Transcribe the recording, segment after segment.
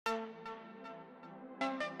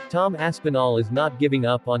Tom Aspinall is not giving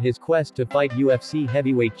up on his quest to fight UFC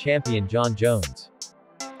heavyweight champion Jon Jones.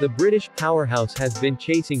 The British powerhouse has been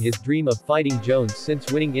chasing his dream of fighting Jones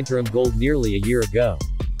since winning interim gold nearly a year ago.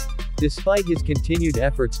 Despite his continued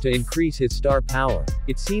efforts to increase his star power,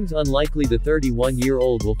 it seems unlikely the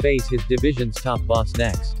 31-year-old will face his division's top boss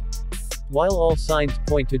next. While all signs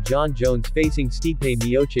point to Jon Jones facing Stipe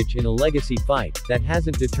Miocic in a legacy fight, that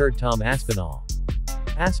hasn't deterred Tom Aspinall.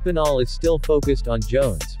 Aspinall is still focused on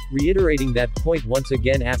Jones, reiterating that point once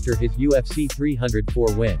again after his UFC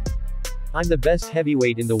 304 win. "I'm the best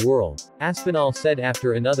heavyweight in the world," Aspinall said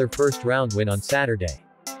after another first-round win on Saturday.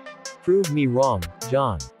 "Prove me wrong,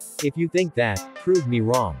 Jon. If you think that, prove me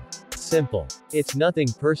wrong. Simple. It's nothing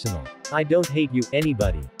personal. I don't hate you,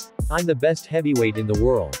 anybody. I'm the best heavyweight in the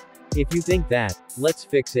world. If you think that, let's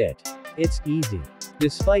fix it. It's easy."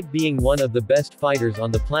 Despite being one of the best fighters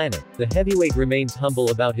on the planet, the heavyweight remains humble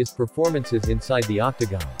about his performances inside the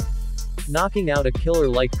octagon. Knocking out a killer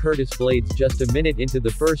like Curtis Blaydes just a minute into the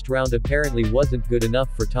first round apparently wasn't good enough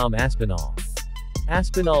for Tom Aspinall.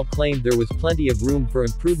 Aspinall claimed there was plenty of room for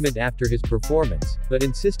improvement after his performance, but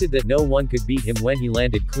insisted that no one could beat him when he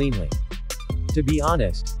landed cleanly. "To be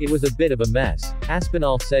honest, it was a bit of a mess,"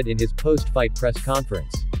 Aspinall said in his post-fight press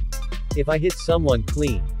conference. "If I hit someone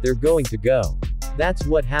clean, they're going to go. That's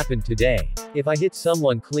what happened today. If I hit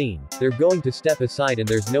someone clean, they're going to step aside and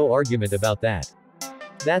there's no argument about that.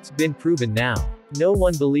 That's been proven now. No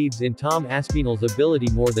one believes in Tom Aspinall's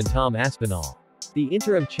ability more than Tom Aspinall. The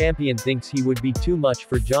interim champion thinks he would be too much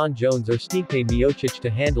for Jon Jones or Stipe Miocic to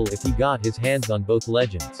handle if he got his hands on both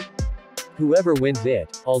legends. Whoever wins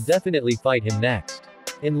it, I'll definitely fight him next.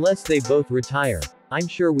 Unless they both retire, I'm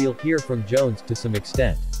sure we'll hear from Jones to some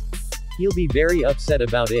extent. He'll be very upset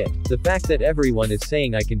about it, the fact that everyone is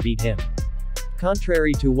saying I can beat him.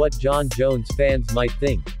 Contrary to what Jon Jones fans might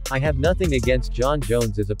think, I have nothing against Jon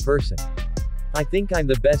Jones as a person. I think I'm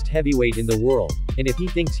the best heavyweight in the world, and if he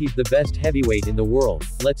thinks he's the best heavyweight in the world,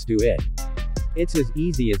 let's do it. It's as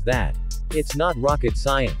easy as that. It's not rocket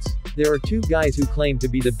science. There are two guys who claim to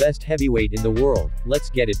be the best heavyweight in the world, let's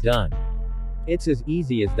get it done. It's as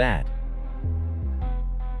easy as that."